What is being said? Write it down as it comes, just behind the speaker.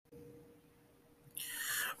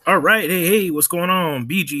All right, hey, what's going on?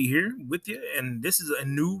 BG here with you, and this is a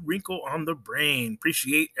new wrinkle on the brain.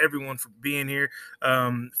 Appreciate everyone for being here.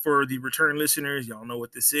 For the return listeners, y'all know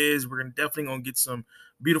what this is. We're definitely gonna get some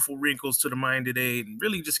beautiful wrinkles to the mind today, and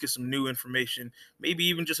really just get some new information, maybe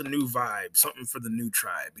even just a new vibe, something for the new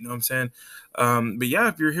tribe. You know what I'm saying? But yeah,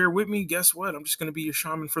 if you're here with me, guess what? I'm just gonna be your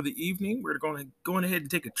shaman for the evening. We're going ahead and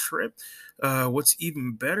take a trip. What's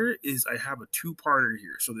even better is I have a two-parter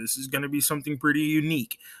here, so this is gonna be something pretty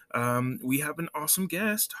unique. We have an awesome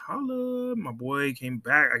guest. Holla, my boy came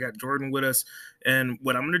back. I got Jordan with us, and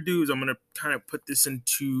what I'm gonna do is I'm gonna kind of put this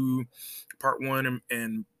into part one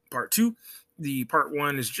and part two. The part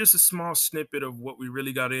one is just a small snippet of what we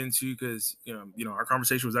really got into because our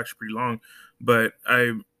conversation was actually pretty long, but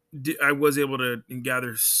I was able to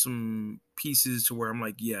gather some pieces to where I'm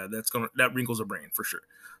like, yeah, that wrinkles a brain for sure.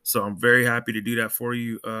 So I'm very happy to do that for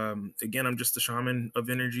you. Again, I'm just the shaman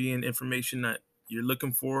of energy and information that you're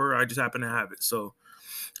looking for. I just happen to have it. So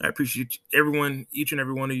I appreciate everyone, each and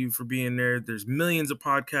every one of you for being there. There's millions of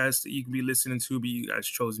podcasts that you can be listening to, but you guys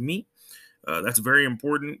chose me. That's very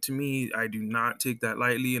important to me. I do not take that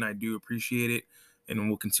lightly, and I do appreciate it. And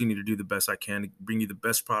we'll continue to do the best I can to bring you the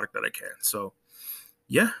best product that I can. So,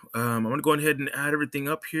 yeah, I'm going to go ahead and add everything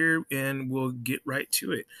up here, and we'll get right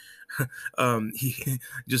to it.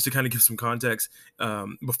 Just to kind of give some context,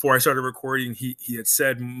 before I started recording, he had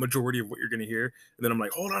said majority of what you're going to hear, and then I'm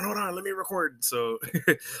like, hold on, let me record. So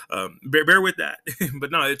bear with that.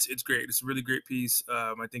 But no, it's great. It's a really great piece.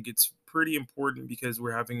 I think it's pretty important because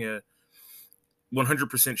we're having a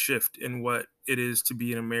 100% shift in what it is to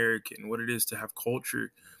be an American, what it is to have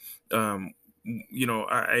culture. Um,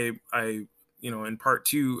 I in part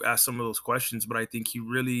two asked some of those questions, but I think he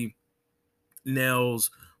really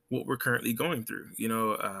nails what we're currently going through.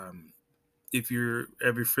 If you're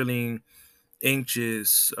ever feeling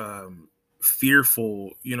anxious,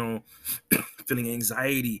 fearful, feeling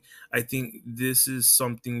anxiety, I think this is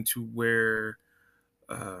something to where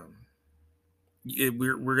um,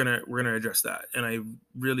 we're gonna address that, and I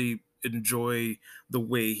really enjoy the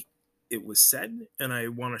way it was said, and I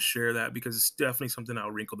want to share that because it's definitely something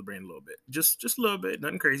that'll wrinkle the brain a little bit, just a little bit,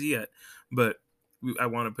 nothing crazy yet, but I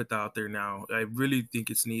want to put that out there now. I really think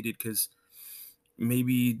it's needed because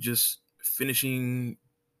maybe just finishing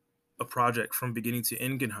a project from beginning to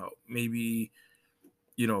end can help. Maybe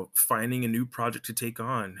finding a new project to take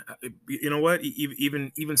on. You know what?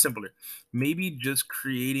 Even simpler. Maybe just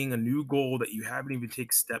creating a new goal that you haven't even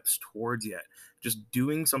taken steps towards yet. Just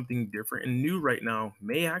doing something different and new right now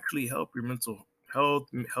may actually help your mental health,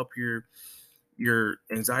 help your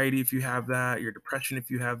anxiety if you have that, your depression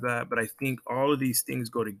if you have that. But I think all of these things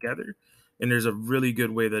go together, and there's a really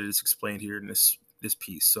good way that it's explained here in this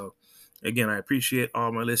piece. So again, I appreciate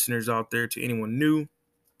all my listeners out there. To anyone new,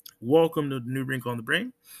 welcome to the New Wrinkle on the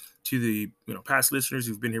Brain. To the past listeners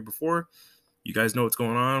who've been here before, you guys know what's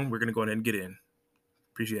going on. We're gonna go ahead and get in.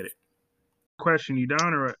 Appreciate it. Question, you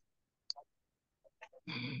down or what?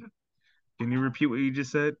 Can you repeat what you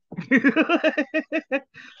just said? That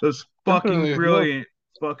was fucking Definitely. No, brilliant.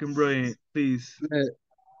 Fucking brilliant. Please.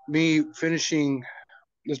 me finishing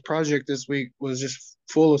this project this week was just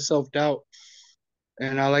full of self doubt.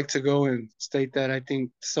 And I like to go and state that I think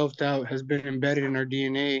self doubt has been embedded in our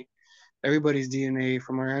DNA, everybody's DNA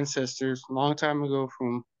from our ancestors a long time ago,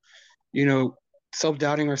 from, you know, self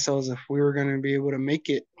doubting ourselves if we were going to be able to make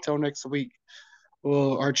it till next week.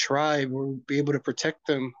 Well, our tribe will be able to protect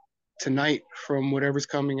them tonight from whatever's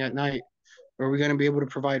coming at night. Are we going to be able to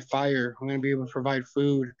provide fire? We're going to be able to provide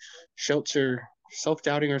food, shelter, self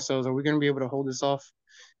doubting ourselves. Are we going to be able to hold this off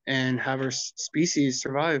and have our species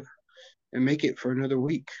survive and make it for another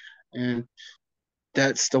week? And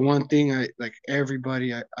that's the one thing I like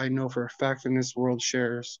everybody I know for a fact in this world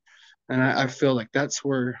shares. And I feel like that's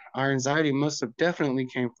where our anxiety must have definitely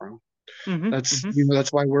came from. Mm-hmm. That's Mm-hmm.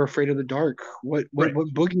 that's why we're afraid of the dark. Right. What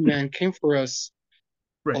boogeyman came for us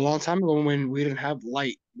a Right. long time ago when we didn't have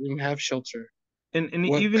light, we didn't have shelter. And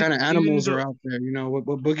What even kind of even animals are though out there? What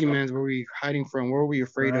boogeyman's were we hiding from? What were we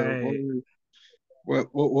afraid of? right.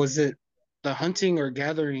 What was it? The hunting or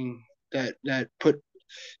gathering that put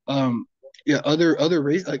yeah other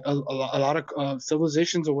race like a lot of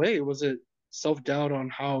civilizations away? Was it self doubt on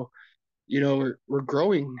how we're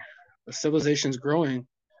growing, the civilization's growing?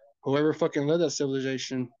 Whoever fucking led that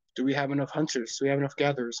civilization, do we have enough hunters? Do we have enough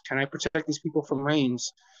gatherers? Can I protect these people from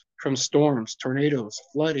rains, from storms, tornadoes,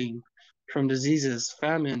 flooding, from diseases,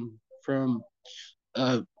 famine, from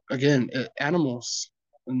uh, again animals?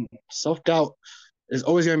 And self doubt is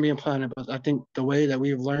always going to be implanted, but I think the way that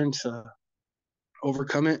we've learned to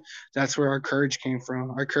overcome it, that's where our courage came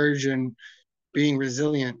from. Our courage and being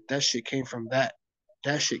resilient, that shit came from that.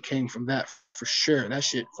 that shit came from that for sure. That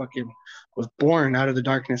shit fucking was born out of the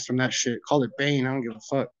darkness from that shit. Call it Bane. I don't give a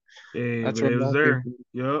fuck. Hey, That's but where it it was all came there. from.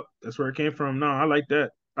 Yep, that's where it came from. No, I like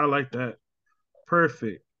that. I like that.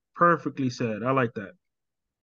 Perfect. Perfectly said. I like that.